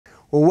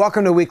Well,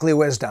 welcome to Weekly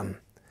Wisdom.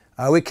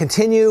 We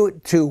continue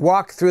to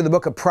walk through the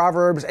book of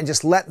Proverbs and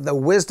just let the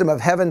wisdom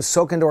of heaven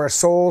soak into our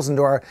souls,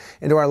 into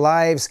our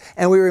lives.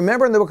 And we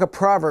remember in the book of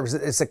Proverbs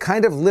that it's a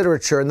kind of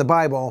literature in the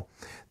Bible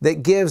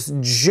that gives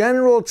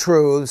general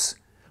truths,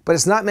 but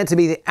it's not meant to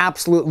be the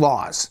absolute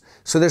laws.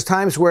 So there's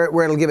times where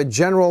it'll give a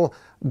general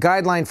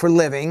guideline for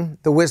living,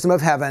 the wisdom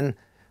of heaven,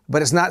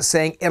 but it's not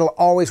saying it'll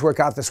always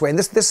work out this way. And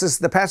this is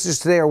the passages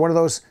today are one of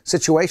those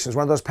situations,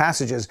 one of those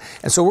passages.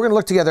 And so we're going to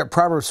look together at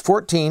Proverbs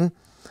 14,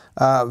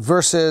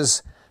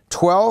 verses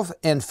 12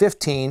 and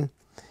 15.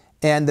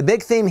 And the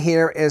big theme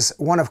here is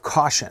one of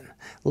caution.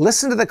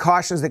 Listen to the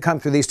cautions that come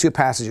through these two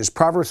passages.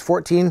 Proverbs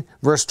 14,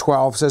 verse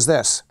 12 says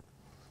this: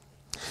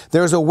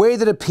 "There is a way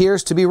that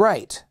appears to be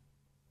right,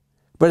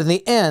 but in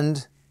the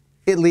end,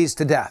 it leads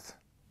to death."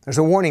 There's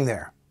a warning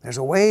there. There's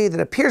a way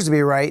that appears to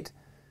be right,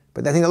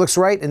 but the thing that looks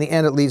right, in the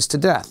end, it leads to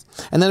death.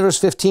 And then verse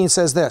 15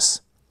 says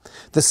this: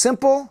 "The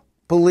simple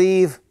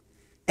believe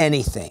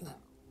anything,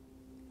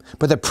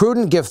 but the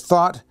prudent give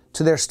thought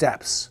to their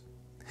steps."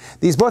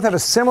 These both have a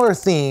similar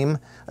theme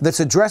that's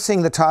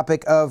addressing the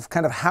topic of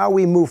kind of how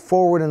we move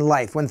forward in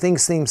life when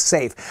things seem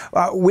safe.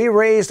 We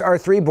raised our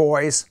three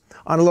boys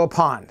on a little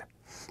pond.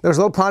 There was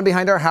a little pond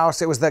behind our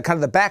house. It was the kind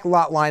of the back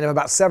lot line of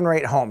about 7 or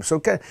 8 homes.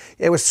 So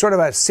it was sort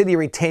of a city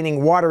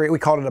retaining water. We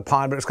called it a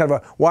pond, but it was kind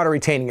of a water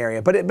retaining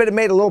area. But it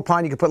made a little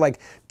pond. You could put like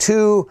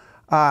two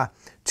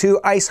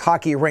ice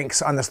hockey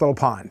rinks on this little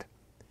pond.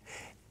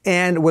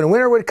 And when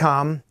winter would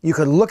come, you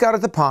could look out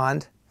at the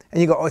pond and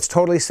you go, "Oh, it's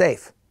totally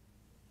safe.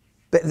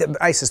 The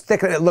ice is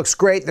thick and it looks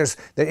great.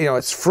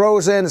 It's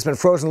frozen. It's been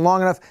frozen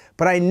long enough."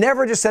 But I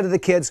never just said to the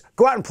kids,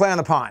 "Go out and play on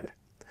the pond."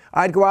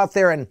 I'd go out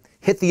there and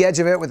hit the edge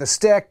of it with a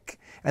stick,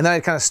 and then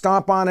I'd kind of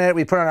stomp on it.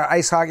 We'd put on our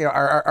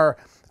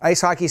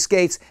ice hockey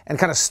skates and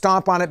kind of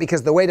stomp on it,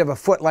 because the weight of a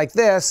foot like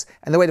this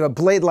and the weight of a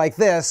blade like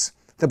this,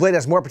 the blade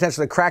has more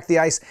potential to crack the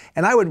ice.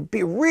 And I would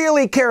be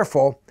really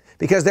careful,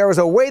 because there was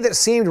a way that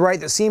seemed right,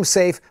 that seemed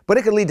safe, but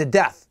it could lead to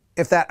death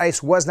if that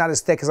ice was not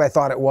as thick as I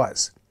thought it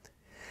was.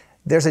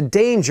 There's a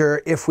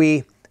danger if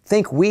we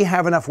think we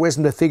have enough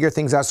wisdom to figure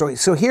things out.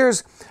 So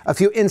here's a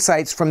few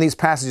insights from these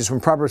passages from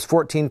Proverbs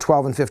 14,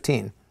 12, and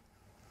 15.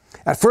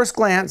 At first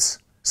glance,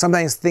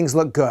 sometimes things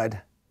look good,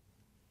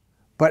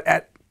 but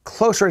at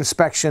closer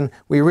inspection,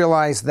 we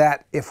realize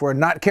that if we're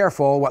not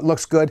careful, what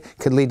looks good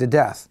could lead to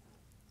death.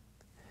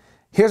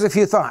 Here's a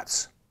few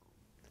thoughts.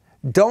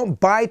 Don't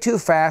buy too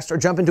fast or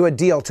jump into a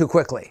deal too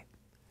quickly.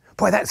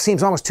 Boy, that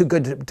seems almost too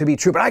good to be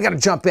true, but I got to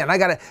jump in.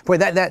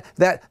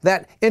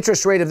 That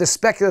interest rate of this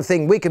speculative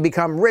thing, we could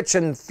become rich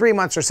in 3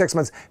 months or 6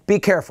 months. Be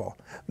careful.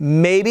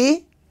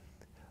 Maybe,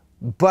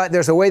 but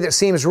there's a way that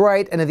seems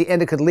right, and at the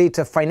end it could lead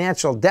to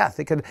financial death.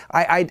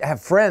 I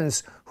have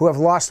friends who have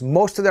lost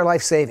most of their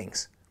life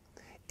savings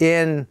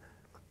in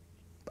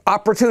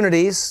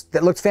opportunities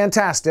that looked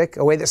fantastic,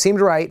 a way that seemed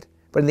right,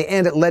 but in the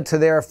end it led to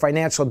their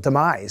financial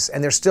demise,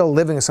 and they're still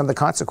living with some of the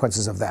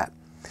consequences of that.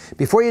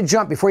 Before you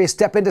jump, before you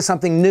step into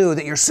something new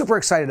that you're super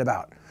excited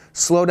about,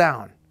 slow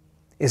down.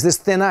 Is this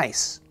thin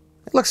ice?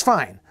 It looks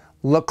fine.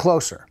 Look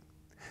closer.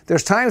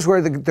 There's times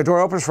where the door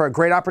opens for a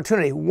great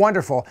opportunity.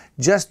 Wonderful.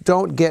 Just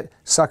don't get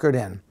suckered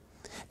in.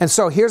 And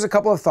so here's a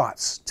couple of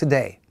thoughts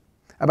today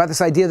about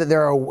this idea that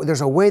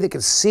there's a way that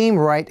could seem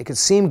right, it could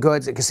seem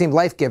good, it could seem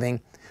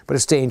life-giving, but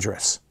it's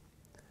dangerous.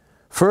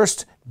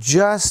 First,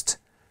 just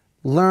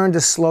learn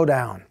to slow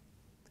down.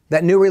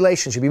 That new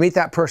relationship, you meet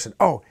that person.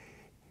 Oh,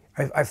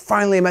 I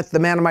finally met the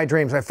man of my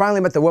dreams. I finally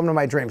met the woman of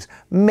my dreams.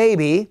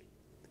 Maybe,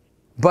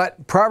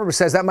 but Proverbs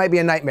says that might be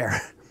a nightmare.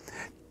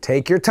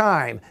 Take your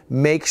time.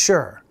 Make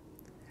sure.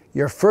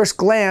 Your first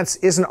glance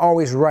isn't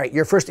always right.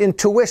 Your first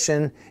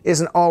intuition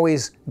isn't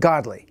always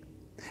godly.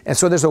 And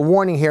so there's a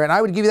warning here, and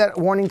I would give you that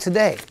warning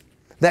today.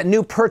 That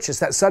new purchase,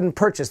 that sudden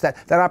purchase,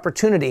 that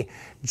opportunity,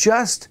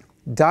 just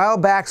dial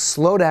back,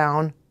 slow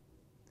down,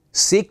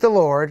 seek the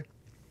Lord,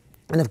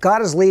 and if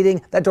God is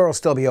leading, that door will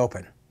still be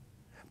open.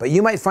 But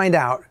you might find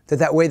out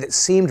that way that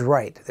seemed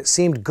right, that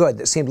seemed good,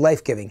 that seemed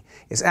life-giving,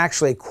 is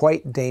actually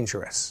quite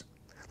dangerous.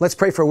 Let's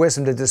pray for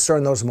wisdom to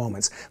discern those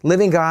moments.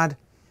 Living God,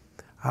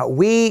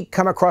 we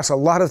come across a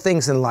lot of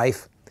things in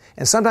life,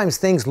 and sometimes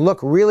things look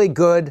really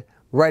good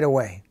right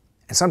away,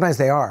 and sometimes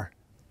they are.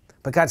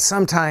 But God,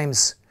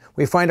 sometimes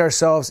we find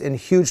ourselves in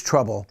huge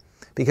trouble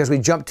because we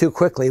jumped too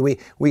quickly.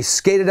 We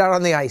skated out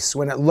on the ice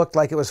when it looked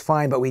like it was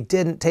fine, but we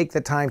didn't take the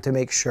time to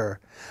make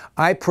sure.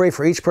 I pray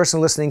for each person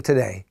listening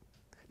today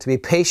to be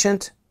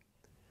patient,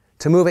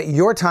 to move at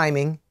your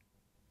timing.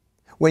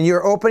 When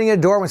you're opening a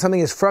door, when something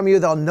is from you,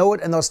 they'll know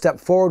it and they'll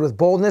step forward with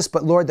boldness.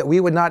 But Lord, that we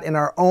would not in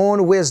our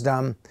own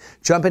wisdom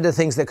jump into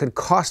things that could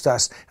cost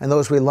us and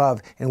those we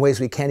love in ways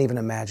we can't even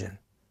imagine.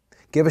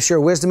 Give us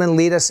your wisdom and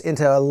lead us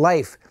into a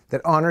life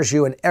that honors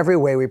you in every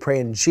way, we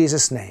pray in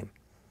Jesus' name.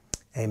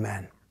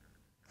 Amen.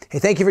 Hey,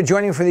 thank you for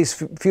joining me for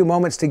these few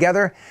moments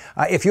together.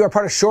 If you are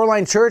part of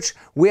Shoreline Church,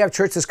 we have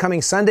church this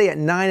coming Sunday at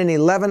 9 and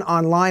 11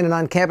 online and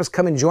on campus.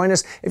 Come and join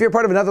us. If you're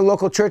part of another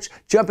local church,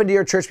 jump into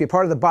your church, be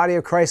part of the body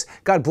of Christ.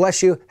 God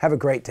bless you. Have a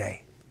great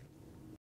day.